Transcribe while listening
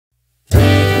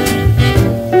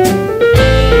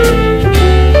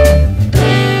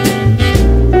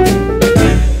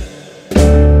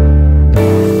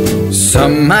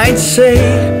might say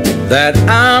that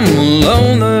I'm a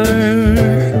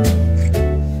loner.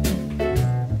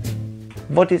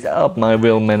 What is up, my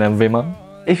real men and women?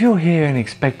 If you're here and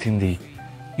expecting the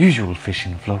usual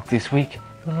fishing vlog this week,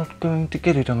 you're not going to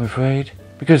get it, I'm afraid.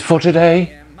 Because for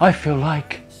today, I feel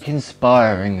like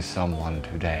inspiring someone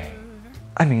today.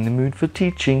 I'm in the mood for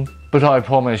teaching, but I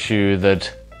promise you that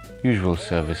usual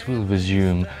service will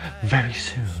resume very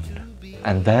soon.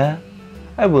 And there,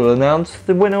 I will announce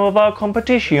the winner of our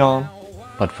competition.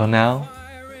 But for now,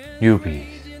 newbies,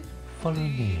 follow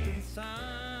me.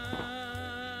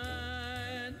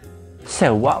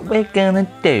 So what we're gonna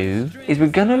do is we're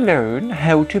gonna learn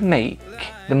how to make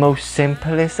the most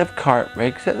simplest of carp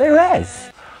rigs that there is.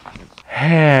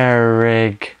 Hair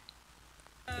rig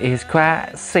is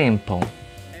quite simple.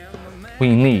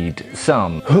 We need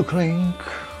some hook link.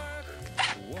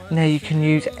 Now you can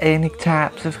use any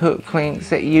types of hook links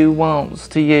that you want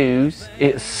to use.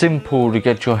 It's simple to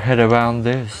get your head around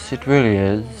this, it really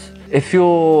is. If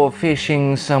you're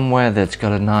fishing somewhere that's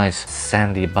got a nice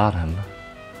sandy bottom,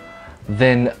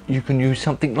 then you can use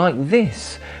something like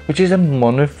this, which is a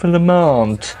wonderful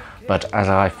amount. But as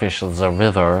I fish the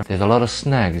river, there's a lot of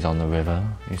snags on the river,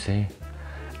 you see,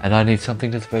 and I need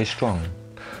something that's very strong.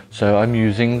 So I'm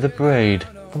using the braid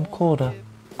from Corda.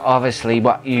 Obviously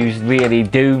what you really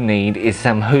do need is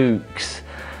some hooks.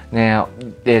 Now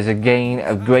there's again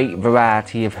a great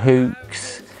variety of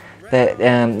hooks that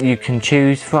you can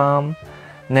choose from.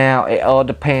 Now it all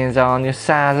depends on your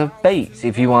size of baits.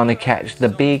 If you want to catch the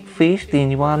big fish, then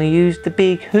you want to use the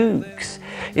big hooks.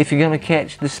 If you're going to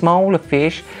catch the smaller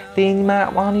fish, then you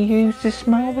might want to use the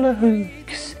smaller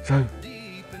hooks. So,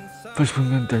 first what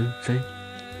we're going to do, see,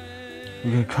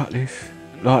 we're going to cut this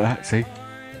like that, see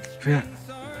that?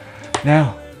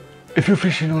 Now, if you're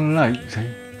fishing on a lake, see,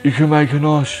 you can make a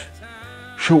nice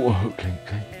shorter hook link,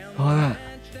 see, like that,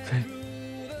 see.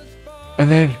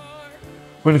 And then,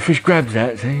 when the fish grabs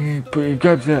that, see, he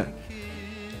grabs that,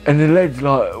 and the lead's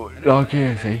like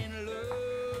here, see,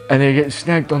 and he gets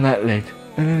snagged on that lead,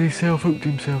 and then he self-hooked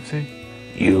himself, see.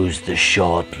 Use the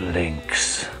short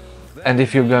links. And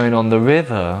if you're going on the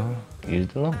river, use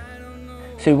the long.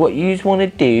 So what you just want to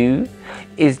do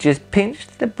is just pinch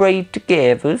the braid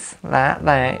together like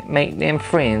that, make them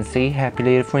friends, see, happy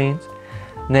little friends.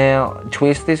 Now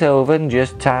twist this over and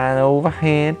just tie an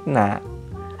overhand knot.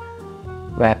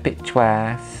 Wrap it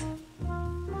twice.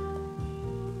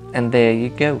 And there you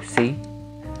go, see?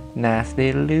 Nice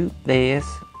little loop there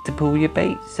to pull your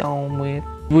baits on with.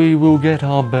 We will get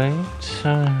our baits,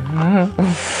 and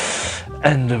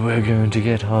we're going to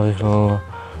get our little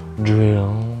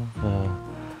drill.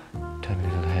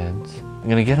 I'm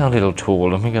going to get our little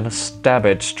tool and we're going to stab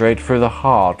it straight through the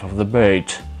heart of the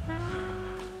bait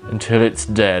until it's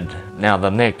dead. Now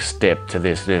the next step to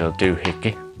this little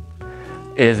doohickey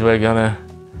is we're going to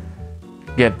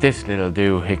get this little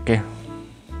doohickey,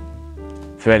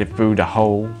 thread it through the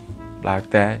hole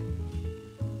like that,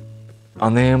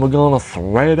 and then we're going to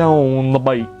thread on the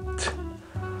bait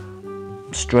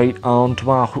straight onto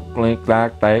our hook link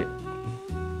like that,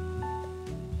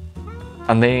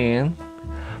 and then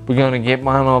we're going to get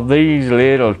one of these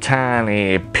little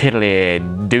tiny piddly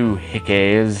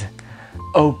doohickeys.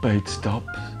 Oh, bait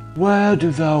stops, where do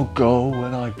thou go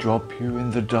when I drop you in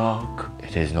the dark?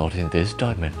 It is not in this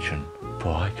dimension, for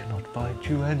I cannot find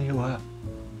you anywhere.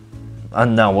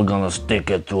 And now we're going to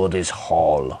stick it through this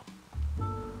hole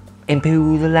and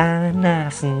pull the line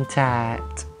nice and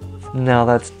tight. Now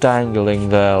that's dangling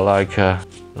there like a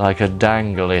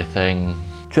dangly thing.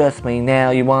 Trust me, now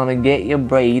you want to get your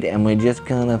braid and we're just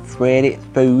going to thread it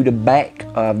through the back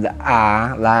of the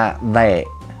eye like that.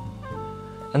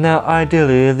 And now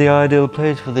ideally, the ideal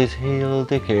place for this heel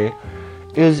dicky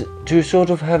is to sort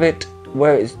of have it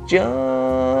where it's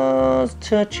just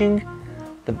touching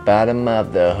the bottom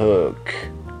of the hook.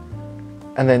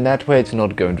 And then that way it's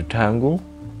not going to tangle.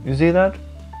 You see that?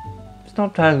 It's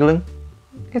not tangling.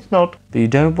 It's not. But you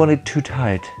don't want it too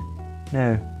tight.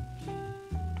 No.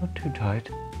 Not too tight.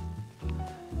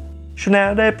 So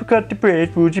now that I've got the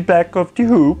braid through the back of the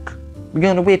hook, we're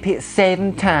gonna whip it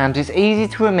 7 times. It's easy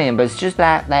to remember. It's just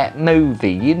like that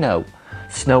movie, you know,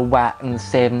 Snow White and the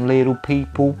 7 Little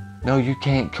People. No, you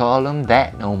can't call them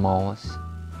that no more.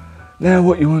 Now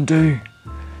what you want to do,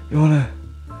 you want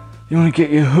to get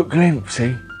your hook length,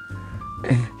 see,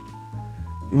 and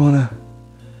you want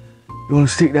to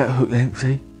stick that hook length,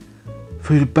 see,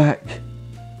 through the back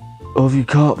of your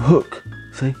carp hook,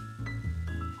 see,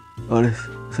 like this,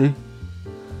 see,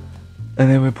 and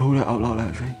then we pull that up like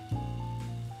that, see,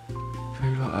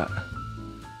 like that,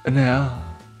 and now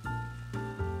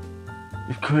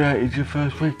you've created your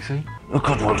first rig, see. Look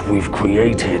at what we've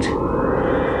created.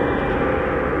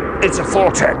 It's a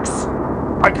vortex.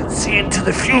 I can see into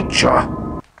the future.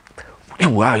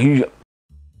 Wow,